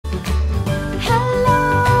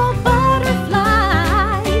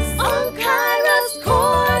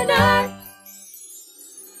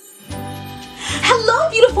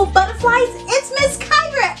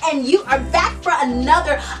and you are back for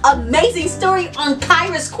another amazing story on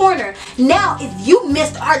Kaira's Corner. Now, if you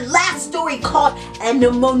missed our last story called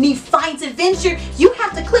Anemone Finds Adventure, you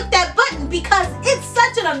have to click that button because it's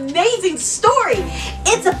such an amazing story.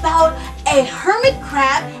 It's about a hermit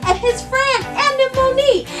crab and his friend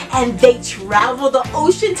Anemone, and they travel the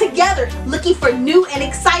ocean together looking for new and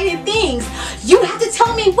exciting things. You have to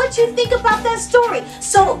tell me what you think about that story.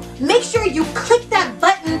 So make sure you click that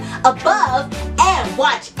button above and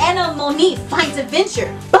watch Anemone Finds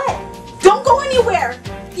Adventure. But don't go anywhere.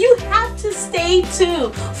 You have to stay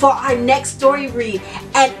tuned for our next story read,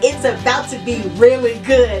 and it's about to be really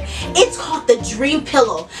good. It's called The Dream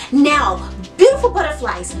Pillow. Now, beautiful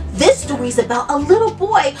butterflies, this story is about a little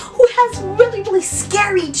boy who has really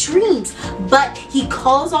scary dreams, but he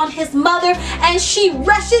calls on his mother and she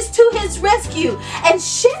rushes to his rescue and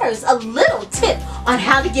shares a little tip on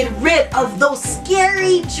how to get rid of those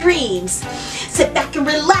scary dreams. Sit back and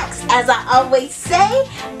relax, as I always say,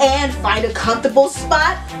 and find a comfortable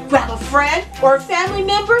spot, grab a friend or a family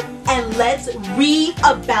member, and let's read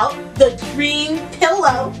about The Dream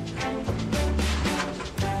Pillow.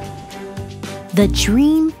 The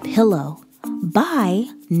Dream Pillow by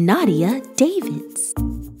Nadia Davids.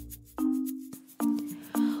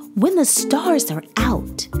 When the stars are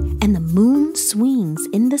out and the moon swings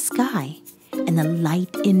in the sky and the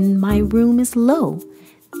light in my room is low,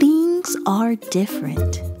 things are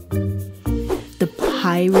different. The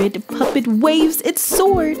pirate puppet waves its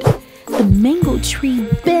sword. The mango tree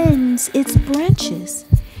bends its branches.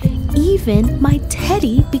 Even my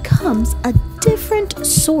teddy becomes a different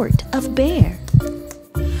sort of bear.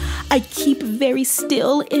 I keep very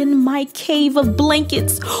still in my cave of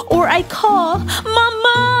blankets, or I call,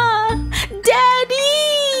 Mama,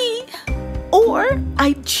 Daddy, or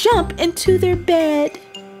I jump into their bed.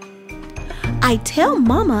 I tell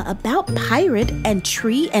Mama about pirate and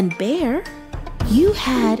tree and bear. You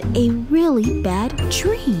had a really bad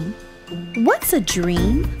dream. What's a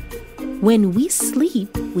dream? When we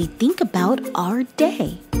sleep, we think about our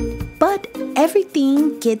day, but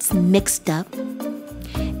everything gets mixed up.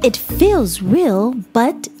 It feels real,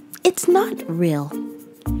 but it's not real.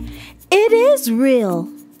 It is real.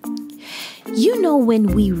 You know, when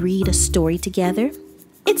we read a story together,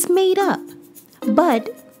 it's made up, but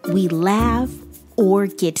we laugh or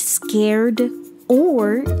get scared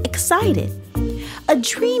or excited. A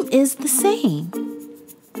dream is the same.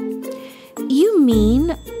 You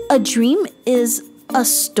mean a dream is a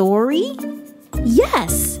story?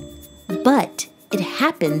 Yes, but it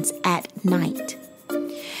happens at night.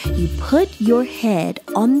 You put your head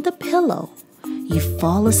on the pillow, you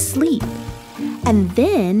fall asleep, and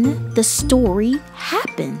then the story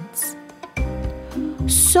happens.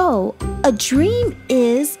 So, a dream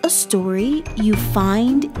is a story you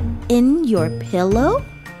find in your pillow?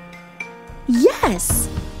 Yes.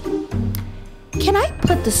 Can I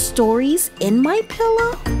put the stories in my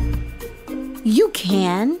pillow? You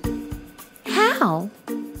can. How?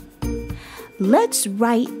 Let's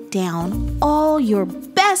write down all your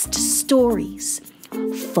best stories.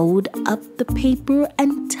 Fold up the paper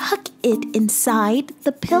and tuck it inside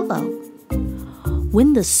the pillow.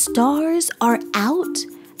 When the stars are out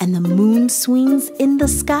and the moon swings in the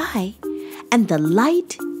sky and the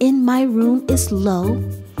light in my room is low,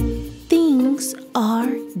 things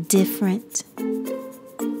are different.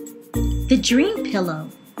 The Dream Pillow.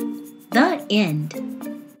 The end.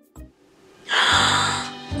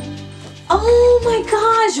 Oh my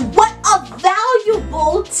gosh, what a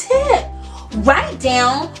valuable tip! Write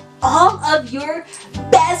down all of your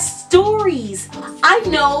best stories. I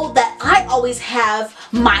know that I always have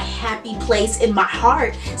my happy place in my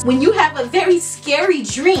heart. When you have a very scary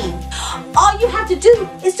dream, all you have to do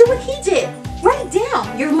is do what he did. Write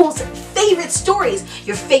down your most favorite stories,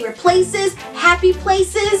 your favorite places, happy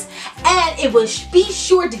places, and it will be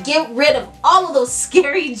sure to get rid of all of those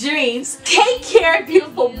scary dreams. Take care,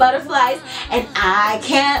 beautiful butterflies, and I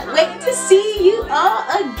can't wait to see you all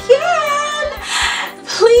again.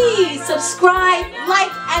 Please subscribe,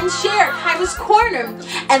 like, and share Kaira's Corner,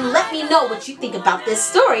 and let me know what you think about this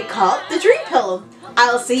story called The Dream Pillow.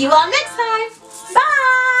 I'll see you all next time.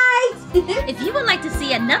 Bye! If you would like to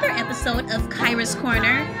see another episode of Kaira's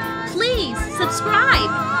Corner, please subscribe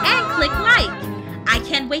and click like. I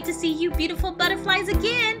can't wait to see you beautiful butterflies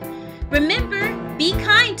again. Remember, be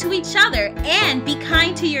kind to each other and be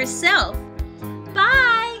kind to yourself.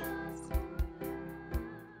 Bye!